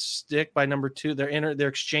a stick by number 2. They're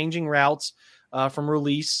exchanging routes from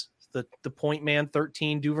release. The point man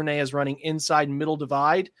 13 Duvernay is running inside middle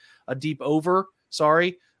divide, a deep over.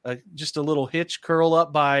 Just a little hitch curl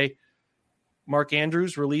up by Mark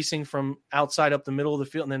Andrews, releasing from outside up the middle of the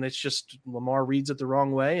field, and then it's just Lamar reads it the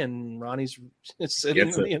wrong way, and Ronnie's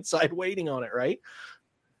sitting on the inside waiting on it. Right?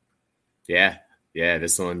 Yeah.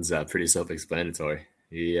 This one's pretty self-explanatory.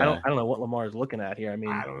 I don't know what Lamar is looking at here. I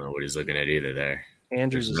mean, I don't know what he's looking at either. There,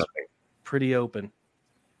 Andrews is pretty open.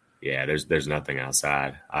 Yeah, there's nothing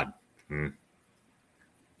outside.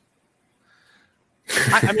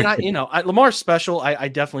 Lamar's special. I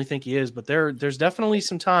definitely think he is, but there's definitely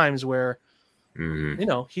some times where,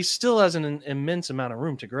 he still has an immense amount of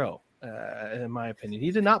room to grow. In my opinion,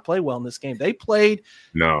 he did not play well in this game. They played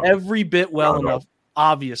every bit well enough.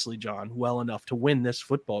 Obviously, John, well enough to win this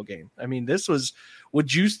football game. I mean, this was.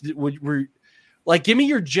 Give me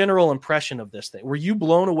your general impression of this thing. Were you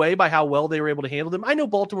blown away by how well they were able to handle them? I know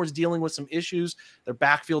Baltimore's dealing with some issues. Their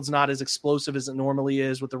backfield's not as explosive as it normally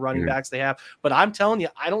is with the running backs they have. But I'm telling you,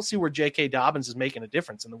 I don't see where J.K. Dobbins is making a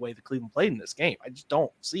difference in the way the Cleveland played in this game. I just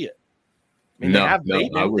don't see it. I mean,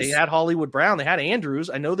 they had Hollywood Brown. They had Andrews.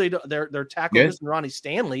 I know their tackle is Ronnie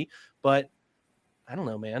Stanley, but I don't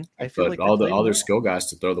know, man. I feel like all their skill guys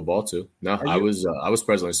to throw the ball to. No, I was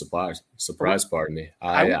pleasantly surprised. Pardon me.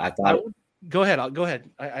 I thought. Go ahead. Go ahead.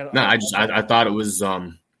 I thought it was.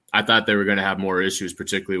 I thought they were going to have more issues,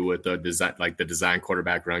 particularly with the design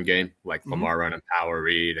quarterback run game, like Lamar running power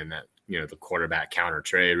read and that the quarterback counter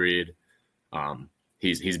trade read.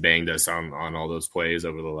 He's banged us on all those plays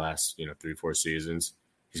over the last 3-4 seasons.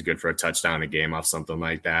 He's good for a touchdown a game off something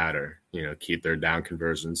like that, or key third down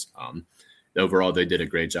conversions. Overall, they did a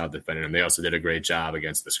great job defending him. They also did a great job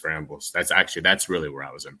against the scrambles. That's really where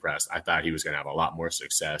I was impressed. I thought he was going to have a lot more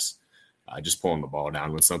success just pulling the ball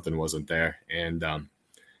down when something wasn't there and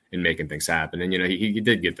making things happen. And, he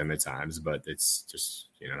did get them at times, but it's just,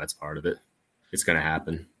 that's part of it. It's going to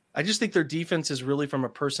happen. I just think their defense is really, from a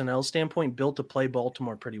personnel standpoint, built to play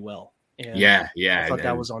Baltimore pretty well. And yeah. I thought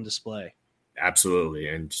that was on display. Absolutely.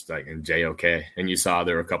 And just in JOK. And you saw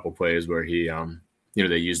there were a couple plays where he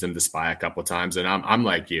they used him to spy a couple of times. And I'm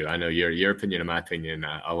like you. I know your opinion and my opinion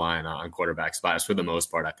align on quarterback spies. For the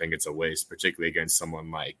most part, I think it's a waste, particularly against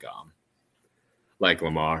someone like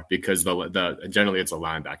Lamar, because generally it's a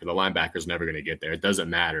linebacker. The linebacker's never going to get there. It doesn't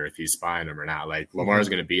matter if he's spying him or not. Like Lamar's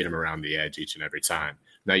going to beat him around the edge each and every time.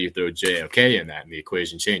 Now you throw JOK in that, and the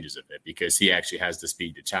equation changes a bit because he actually has the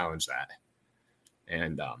speed to challenge that.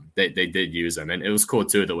 And they did use him, and it was cool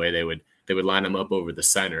too the way they would line him up over the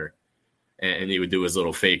center. And he would do his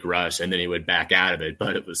little fake rush, and then he would back out of it.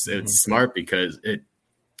 But it's smart because it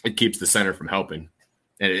keeps the center from helping,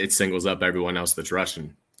 and it singles up everyone else that's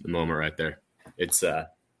rushing the moment right there. It's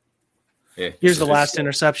here's the last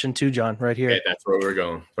interception too, John, right here. Yeah, that's where we're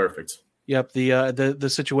going. Perfect. Yep. The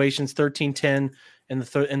situation's 13-10 in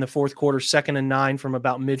the fourth quarter, 2nd and 9 from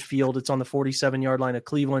about midfield. It's on the 47-yard line of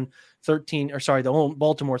Cleveland. The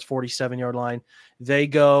Baltimore's 47-yard line. They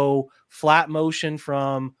go flat motion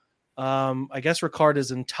from. I guess Ricard is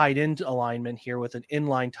in tight end alignment here with an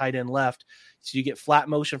inline tight end left. So you get flat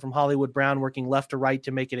motion from Hollywood Brown working left to right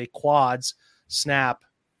to make it a quads snap.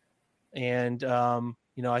 And,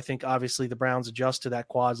 I think obviously the Browns adjust to that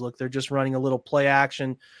quads look. They're just running a little play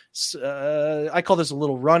action. I call this a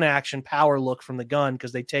little run action power look from the gun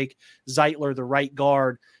because they take Zeitler, the right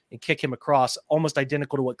guard, and kick him across, almost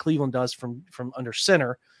identical to what Cleveland does from under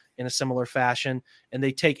center in a similar fashion. And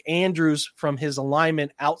they take Andrews from his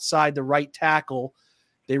alignment outside the right tackle.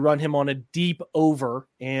 They run him on a deep over,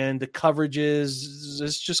 and the coverage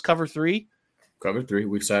is just cover 3. Cover 3,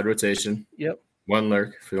 weak side rotation. Yep. One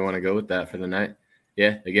lurk, if we want to go with that for the night.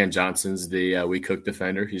 Yeah, again, Johnson's the weak hook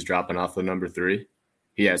defender. He's dropping off the number 3.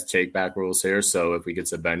 he has take back rules here. So if we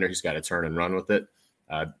get a bender, he's got to turn and run with it.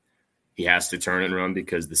 He has to turn and run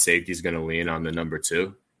because the safety is going to lean on the number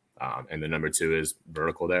 2. And the number 2 is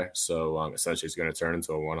vertical there. So essentially he's going to turn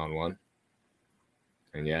into a 1-on-1.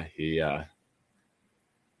 And yeah, you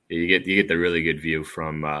get the really good view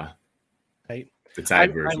from the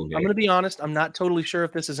tied version. I'm going to be honest. I'm not totally sure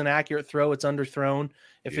if this is an accurate throw. It's underthrown.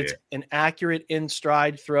 If it's an accurate in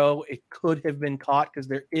stride throw, it could have been caught because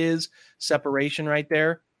there is separation right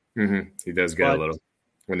there. Mm-hmm. He does get a little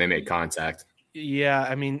when they make contact. Yeah,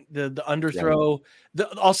 I mean the underthrow.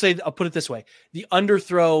 I'll put it this way: the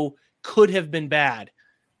underthrow could have been bad,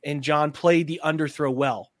 and John played the underthrow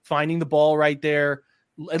well, finding the ball right there,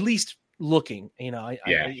 at least looking.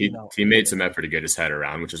 He made some effort to get his head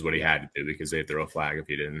around, which is what he had to do because they'd throw a flag if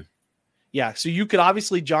he didn't. Yeah, so you could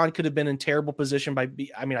obviously John could have been in terrible position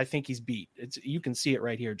I think he's beat. You can see it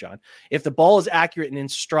right here, John. If the ball is accurate and in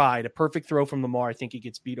stride, a perfect throw from Lamar, I think he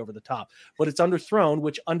gets beat over the top. But it's underthrown,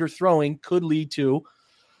 which underthrowing could lead to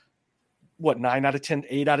 9 out of 10,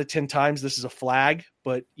 8 out of 10 times this is a flag.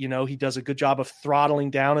 But he does a good job of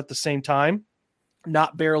throttling down at the same time,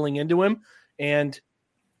 not barreling into him, and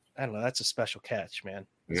I don't know. That's a special catch, man.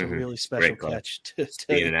 It's a really special catch.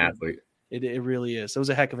 Being an athlete. It really is. It was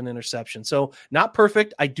a heck of an interception. So not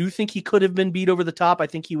perfect. I do think he could have been beat over the top. I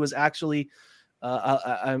think he was actually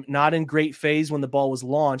not in great phase when the ball was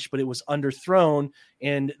launched, but it was underthrown.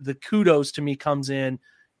 And the kudos to me comes in.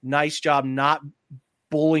 Nice job not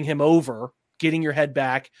bowling him over, getting your head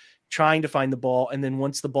back, trying to find the ball. And then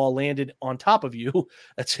once the ball landed on top of you,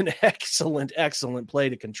 that's an excellent, excellent play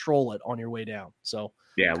to control it on your way down. So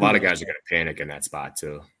yeah, a lot of guys are going to panic in that spot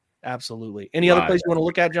too. Absolutely. Any other place you want to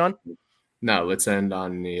look at, John? No, let's end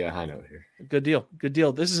on the high note here. Good deal. Good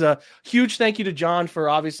deal. This is a huge thank you to John for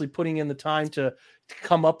obviously putting in the time to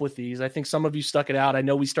come up with these. I think some of you stuck it out. I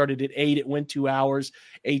know we started at 8. It went 2 hours,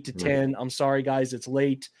 8 to 10. I'm sorry, guys. It's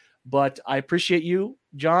late. But I appreciate you,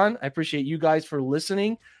 John. I appreciate you guys for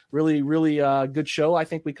listening. Really, really good show. I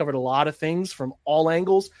think we covered a lot of things from all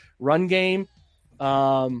angles. Run game.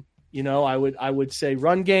 I would say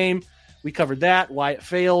run game. We covered that, why it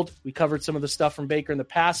failed. We covered some of the stuff from Baker in the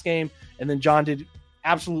pass game. And then John did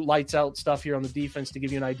absolute lights out stuff here on the defense to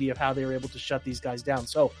give you an idea of how they were able to shut these guys down.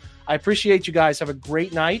 So I appreciate you guys. Have a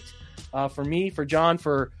great night. For me, for John,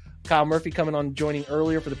 for Kyle Murphy coming on joining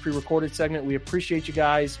earlier for the pre-recorded segment. We appreciate you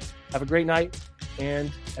guys. Have a great night.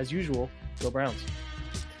 And as usual, go Browns.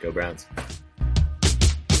 Go Browns.